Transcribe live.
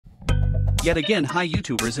Yet again, hi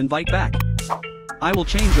YouTubers, invite back. I will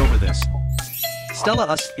change over this. Stella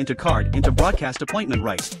us into card into broadcast appointment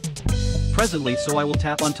right. Presently, so I will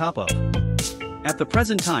tap on top of. At the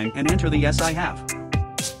present time and enter the yes I have.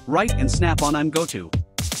 Right and snap on I'm go to.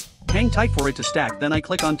 Hang tight for it to stack, then I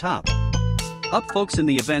click on top. Up folks, in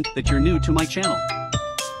the event that you're new to my channel.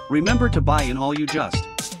 Remember to buy in all you just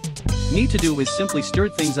need to do is simply stir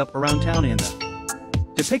things up around town in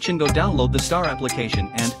the depiction. Go download the Star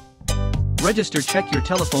application and register, check your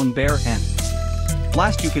telephone bear and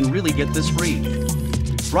last you can really get this free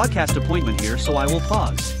broadcast appointment here, so I will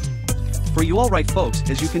pause. For you all right folks,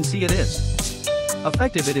 as you can see it is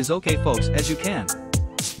effective, it is okay folks, as you can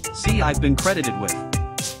see I've been credited with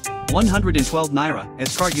 112 Naira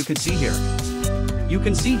as card. You can see here. You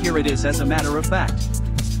can see here it is, as a matter of fact.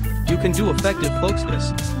 You can do effective folks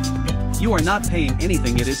this. You are not paying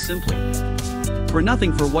anything, it is simply for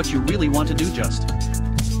nothing for what you really want to do. Just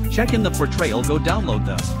check in the portrayal, go download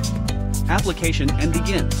the application and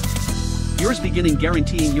begin. Yours beginning,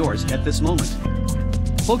 guaranteeing yours at this moment.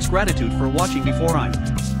 Folks, gratitude for watching. Before I'm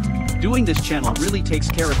doing this channel really takes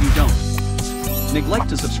care if you don't neglect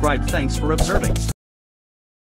to subscribe. Thanks for observing.